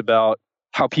talks about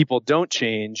how people don't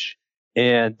change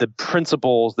and the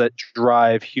principles that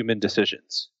drive human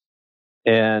decisions.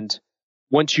 And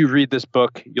once you read this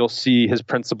book, you'll see his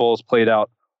principles played out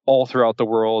all throughout the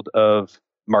world of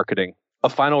marketing. A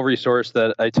final resource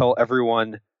that I tell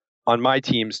everyone on my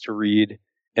teams to read,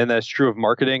 and that's true of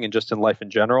marketing and just in life in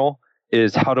general,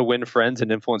 is How to Win Friends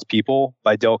and Influence People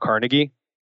by Dale Carnegie.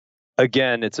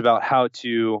 Again, it's about how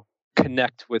to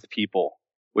connect with people,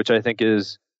 which I think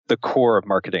is the core of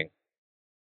marketing.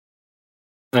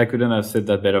 I couldn't have said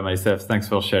that better myself. Thanks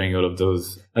for sharing all of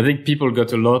those. I think people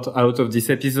got a lot out of this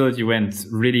episode. You went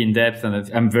really in depth,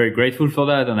 and I'm very grateful for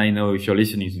that. And I know if you're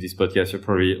listening to this podcast, you're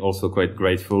probably also quite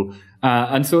grateful.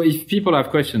 And so if people have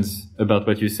questions about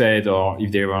what you said, or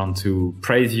if they want to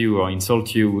praise you or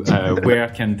insult you, where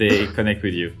can they connect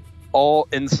with you? All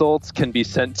insults can be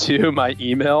sent to my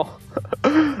email,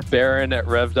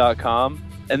 baron@rev.com.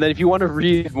 And then if you want to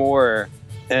read more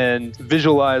and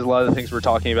visualize a lot of the things we're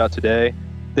talking about today,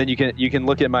 then you can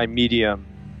look at my Medium,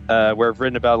 where I've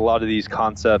written about a lot of these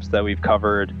concepts that we've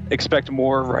covered. Expect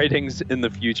more writings in the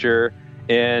future.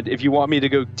 And if you want me to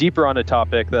go deeper on a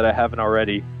topic that I haven't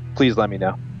already, please let me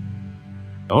know.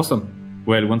 Awesome.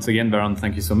 Well, once again, Baron,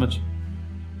 thank you so much.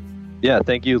 Yeah,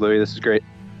 thank you, Louis. This is great.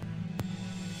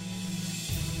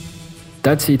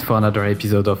 That's it for another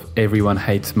episode of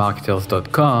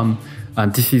EveryoneHatesMarketers.com.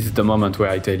 And this is the moment where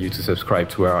I tell you to subscribe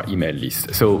to our email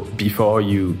list. So before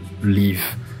you leave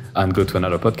and go to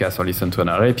another podcast or listen to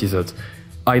another episode,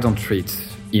 I don't treat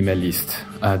email list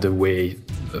the way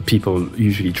people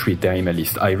usually treat their email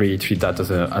list. I really treat that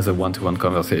as a one-to-one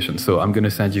conversation. So I'm going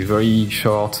to send you very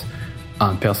short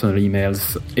and personal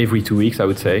emails every 2 weeks, I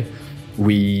would say.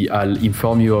 I'll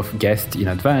inform you of guests in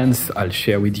advance. I'll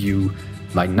share with you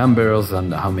my numbers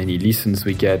and how many listens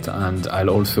we get, and I'll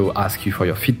also ask you for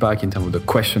your feedback in terms of the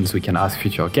questions we can ask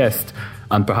future guests,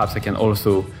 and perhaps I can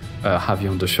also have you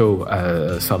on the show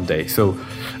someday. So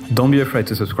don't be afraid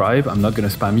to subscribe. I'm not going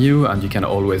to spam you, and you can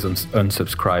always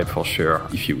unsubscribe for sure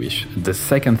if you wish. The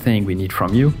second thing we need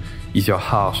from you is your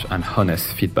harsh and honest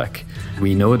feedback.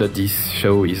 We know that this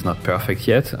show is not perfect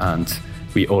yet, and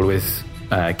we always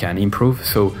can improve.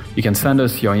 So you can send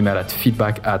us your email at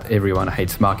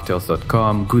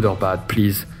feedback@everyonehatesmarketers.com. Good or bad,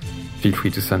 please feel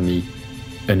free to send me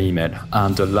an email.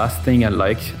 And the last thing I'd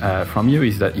like from you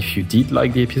is that if you did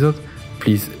like the episode,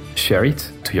 please share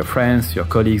it to your friends, your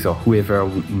colleagues, or whoever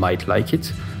might like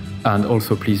it. And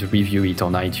also please review it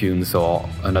on iTunes or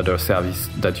another service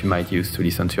that you might use to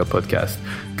listen to your podcast.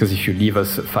 Because if you leave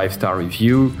us a 5-star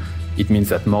review, it means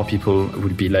that more people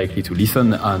will be likely to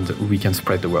listen and we can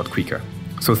spread the word quicker.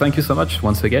 So thank you so much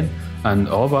once again, and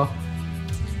au revoir.